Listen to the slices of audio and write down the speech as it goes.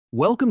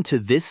Welcome to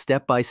this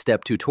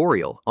step-by-step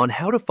tutorial on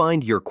how to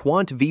find your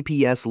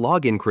QuantVPS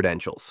login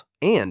credentials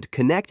and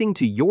connecting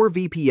to your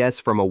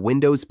VPS from a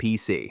Windows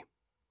PC.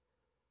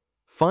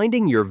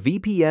 Finding your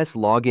VPS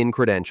login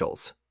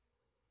credentials.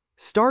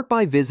 Start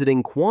by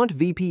visiting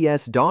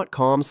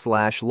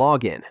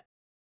quantvps.com/login.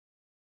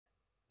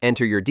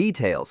 Enter your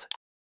details,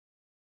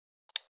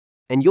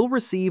 and you'll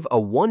receive a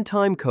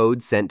one-time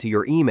code sent to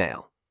your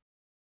email.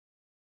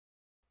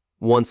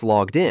 Once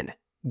logged in,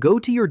 go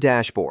to your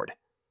dashboard.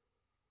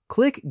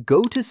 Click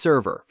Go to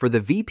Server for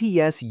the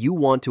VPS you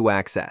want to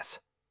access.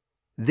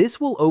 This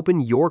will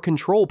open your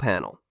control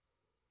panel.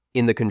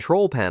 In the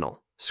control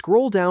panel,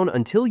 scroll down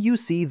until you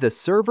see the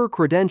Server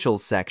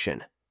Credentials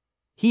section.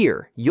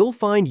 Here, you'll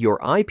find your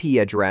IP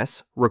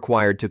address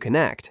required to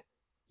connect,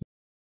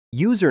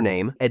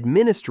 username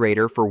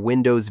administrator for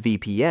Windows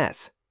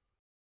VPS,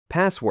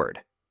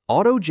 password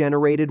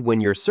auto-generated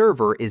when your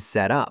server is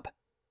set up.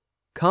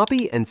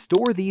 Copy and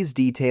store these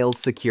details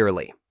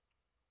securely.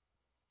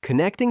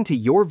 Connecting to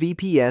your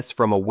VPS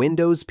from a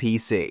Windows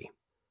PC.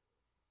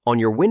 On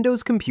your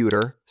Windows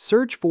computer,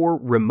 search for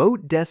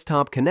Remote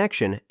Desktop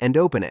Connection and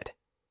open it.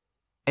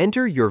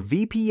 Enter your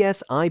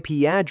VPS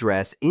IP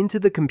address into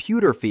the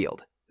computer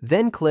field,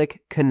 then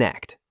click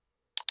Connect.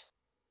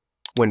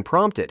 When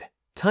prompted,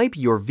 type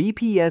your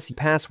VPS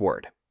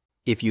password.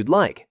 If you'd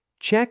like,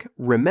 check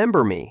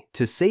Remember Me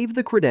to save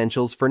the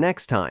credentials for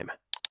next time.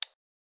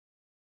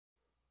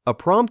 A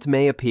prompt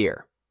may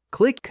appear.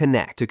 Click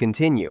Connect to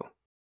continue.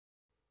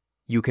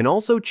 You can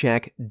also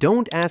check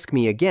Don't Ask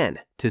Me Again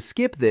to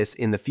skip this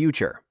in the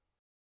future.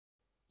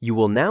 You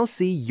will now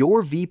see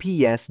your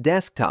VPS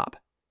desktop.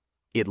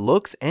 It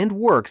looks and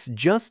works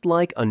just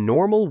like a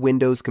normal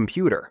Windows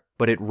computer,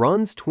 but it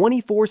runs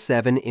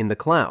 24/7 in the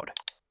cloud.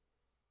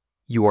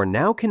 You are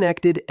now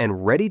connected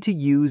and ready to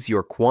use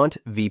your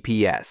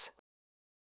QuantVPS.